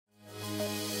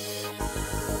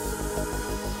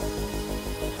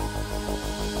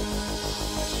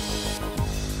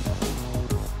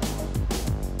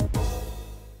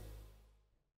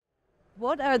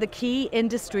What are the key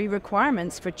industry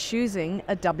requirements for choosing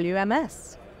a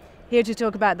WMS? Here to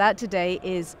talk about that today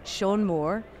is Sean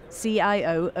Moore,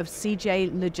 CIO of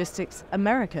CJ Logistics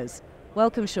Americas.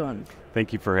 Welcome, Sean.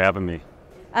 Thank you for having me.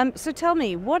 So tell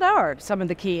me, what are some of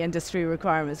the key industry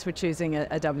requirements for choosing a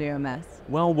WMS?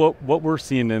 Well, what we're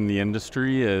seeing in the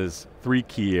industry is three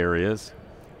key areas.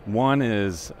 One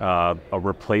is a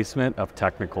replacement of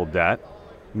technical debt,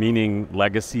 meaning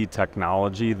legacy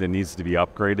technology that needs to be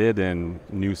upgraded in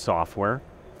new software.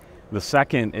 The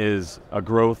second is a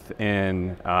growth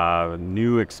in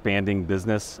new expanding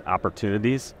business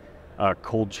opportunities.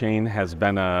 Cold chain has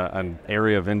been an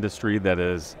area of industry that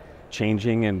is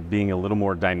changing and being a little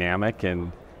more dynamic,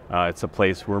 and it's a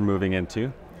place we're moving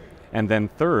into. And then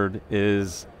third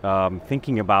is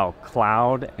thinking about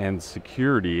cloud and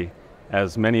security,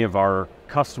 as many of our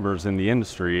customers in the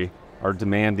industry are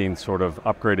demanding sort of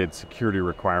upgraded security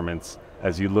requirements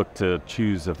as you look to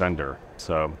choose a vendor.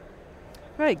 So.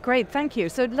 Right, great, thank you.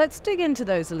 So let's dig into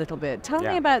those a little bit. Tell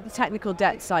me about the technical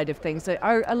debt side of things.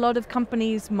 Are a lot of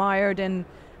companies mired in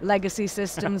legacy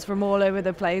systems from all over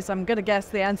the place? I'm going to guess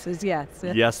the answer is yes.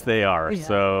 Yes, they are. Yeah.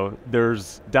 So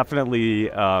there's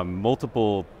definitely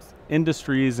multiple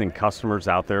industries and customers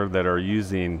out there that are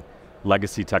using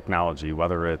legacy technology,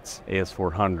 whether it's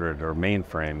AS400 or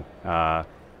mainframe.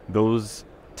 Those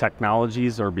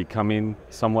technologies are becoming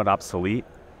somewhat obsolete,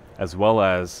 as well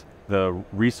as the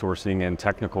resourcing and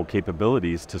technical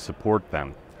capabilities to support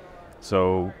them.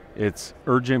 So it's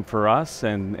urgent for us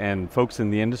and folks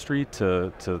in the industry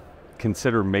to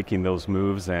consider making those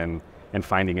moves and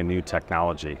finding a new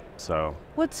technology. So,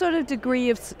 what sort of degree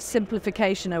of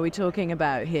simplification are we talking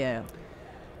about here?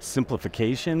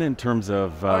 Simplification in terms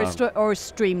of... or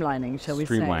streamlining, shall we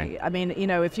say. I mean, you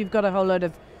know, if you've got a whole load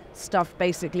of stuff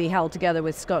basically held together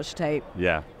with Scotch tape,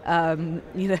 yeah.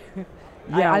 You know,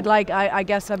 yeah. I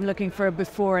guess I'm looking for a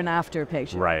before and after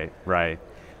picture. Right, right.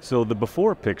 So the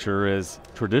before picture is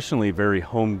traditionally very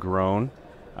homegrown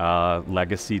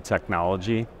legacy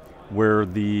technology, where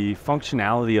the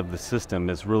functionality of the system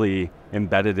is really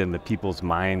embedded in the people's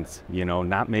minds, you know,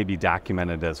 not maybe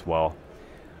documented as well.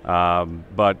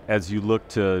 But as you look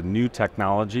to new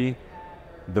technology,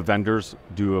 the vendors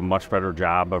do a much better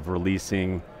job of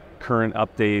releasing current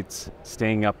updates,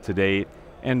 staying up to date,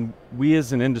 and we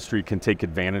as an industry can take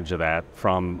advantage of that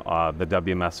from the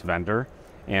WMS vendor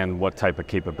and what type of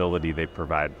capability they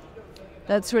provide.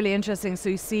 That's really interesting. So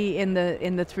you see in the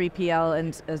 3PL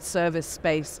and service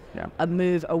space, a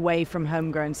move away from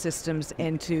homegrown systems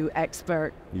into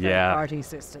expert third-party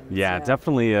systems. Yeah,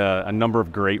 definitely a number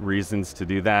of great reasons to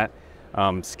do that.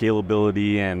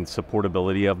 Scalability and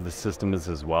supportability of the system is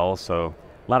as well. So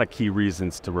a lot of key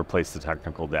reasons to replace the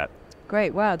technical debt.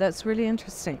 Great, wow, that's really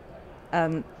interesting.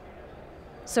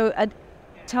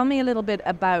 Tell me a little bit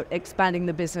about expanding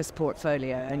the business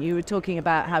portfolio. And you were talking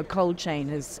about how cold chain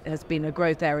has been a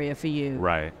growth area for you.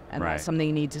 Right, and that's something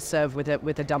you need to serve with a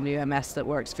WMS that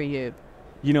works for you.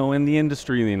 You know, in the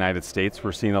industry in the United States,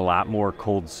 we're seeing a lot more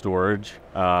cold storage.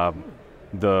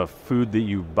 The food that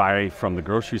you buy from the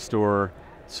grocery store,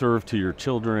 served to your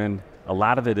children, a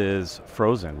lot of it is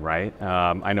frozen, right?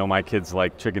 I know my kids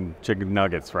like chicken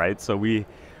nuggets, right? So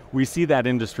we see that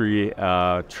industry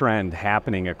trend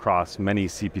happening across many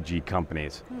CPG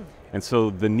companies. And so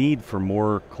the need for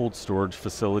more cold storage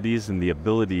facilities and the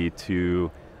ability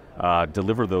to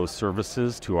deliver those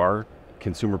services to our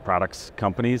consumer products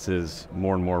companies is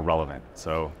more and more relevant.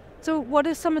 So what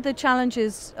are some of the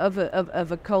challenges of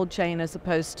a cold chain as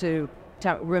opposed to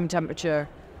room temperature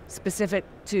specific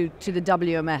to the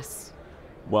WMS?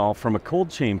 Well, from a cold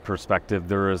chain perspective,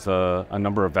 there is a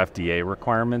number of FDA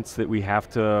requirements that we have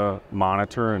to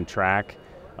monitor and track,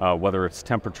 whether it's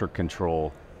temperature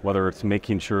control, whether it's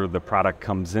making sure the product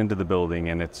comes into the building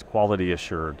and it's quality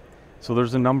assured. So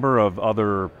there's a number of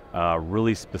other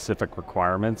really specific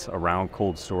requirements around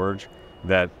cold storage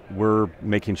that we're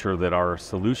making sure that our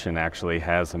solution actually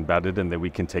has embedded and that we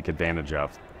can take advantage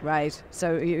of. Right,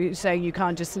 so you're saying you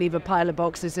can't just leave a pile of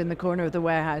boxes in the corner of the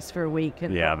warehouse for a week?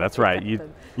 Yeah, that's right. You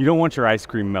don't want your ice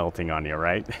cream melting on you,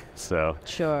 right? So.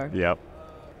 Sure. Yep.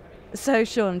 So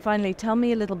Sean, finally, tell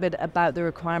me a little bit about the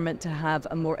requirement to have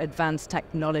a more advanced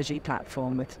technology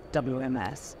platform with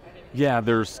WMS. Yeah,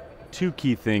 there's two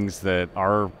key things that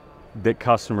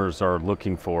customers are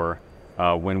looking for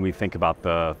when we think about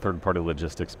the third-party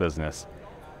logistics business.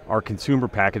 Our consumer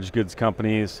packaged goods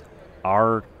companies,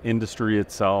 our industry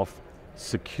itself,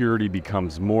 security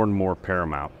becomes more and more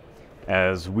paramount.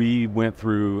 As we went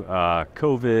through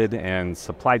COVID and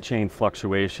supply chain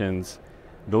fluctuations,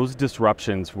 those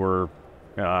disruptions were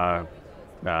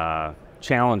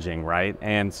challenging, right?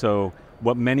 And so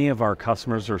what many of our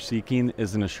customers are seeking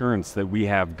is an assurance that we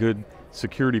have good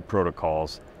security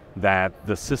protocols, that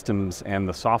the systems and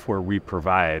the software we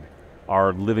provide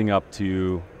are living up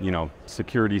to,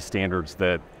 security standards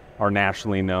that are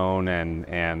nationally known and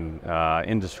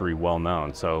industry well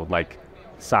known. So like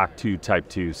SOC 2 Type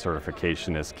 2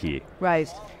 certification is key. Right.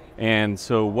 And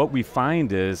so what we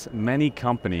find is many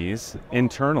companies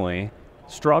internally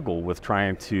struggle with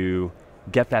trying to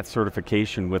get that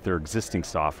certification with their existing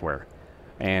software.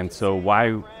 And so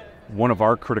one of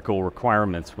our critical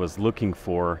requirements was looking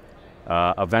for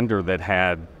a vendor that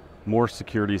had more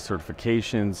security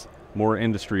certifications, more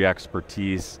industry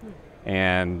expertise,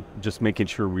 and just making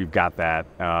sure we've got that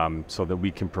so that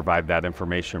we can provide that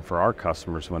information for our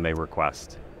customers when they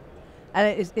request.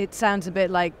 And it sounds a bit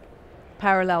like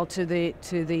parallel to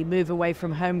the move away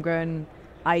from homegrown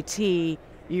IT.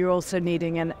 You're also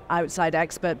needing an outside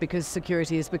expert because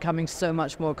security is becoming so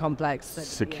much more complex.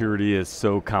 Security is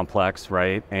so complex,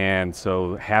 right? And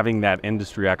so having that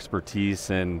industry expertise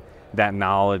and that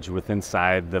knowledge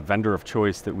inside the vendor of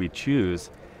choice that we choose,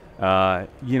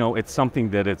 it's something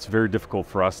that it's very difficult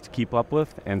for us to keep up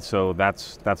with. And so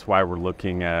that's why we're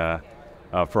looking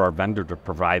for our vendor to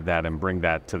provide that and bring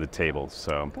that to the table.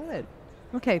 So good.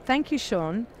 Okay, thank you,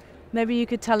 Sean. Maybe you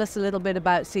could tell us a little bit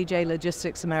about CJ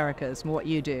Logistics Americas and what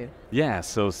you do. Yeah,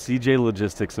 so CJ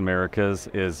Logistics Americas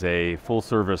is a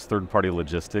full-service third-party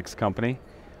logistics company.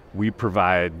 We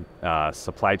provide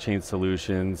supply chain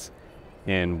solutions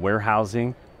in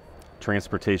warehousing,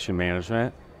 transportation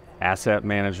management, asset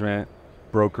management,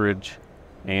 brokerage,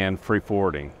 and freight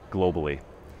forwarding globally.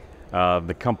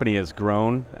 The company has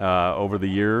grown over the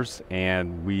years,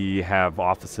 and we have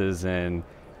offices in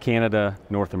Canada,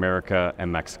 North America,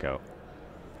 and Mexico.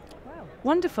 Wow.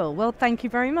 Wonderful. Well, thank you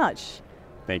very much.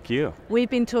 Thank you.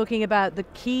 We've been talking about the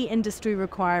key industry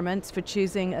requirements for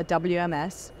choosing a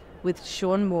WMS with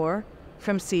Sean Moore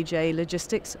from CJ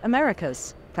Logistics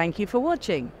Americas. Thank you for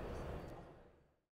watching.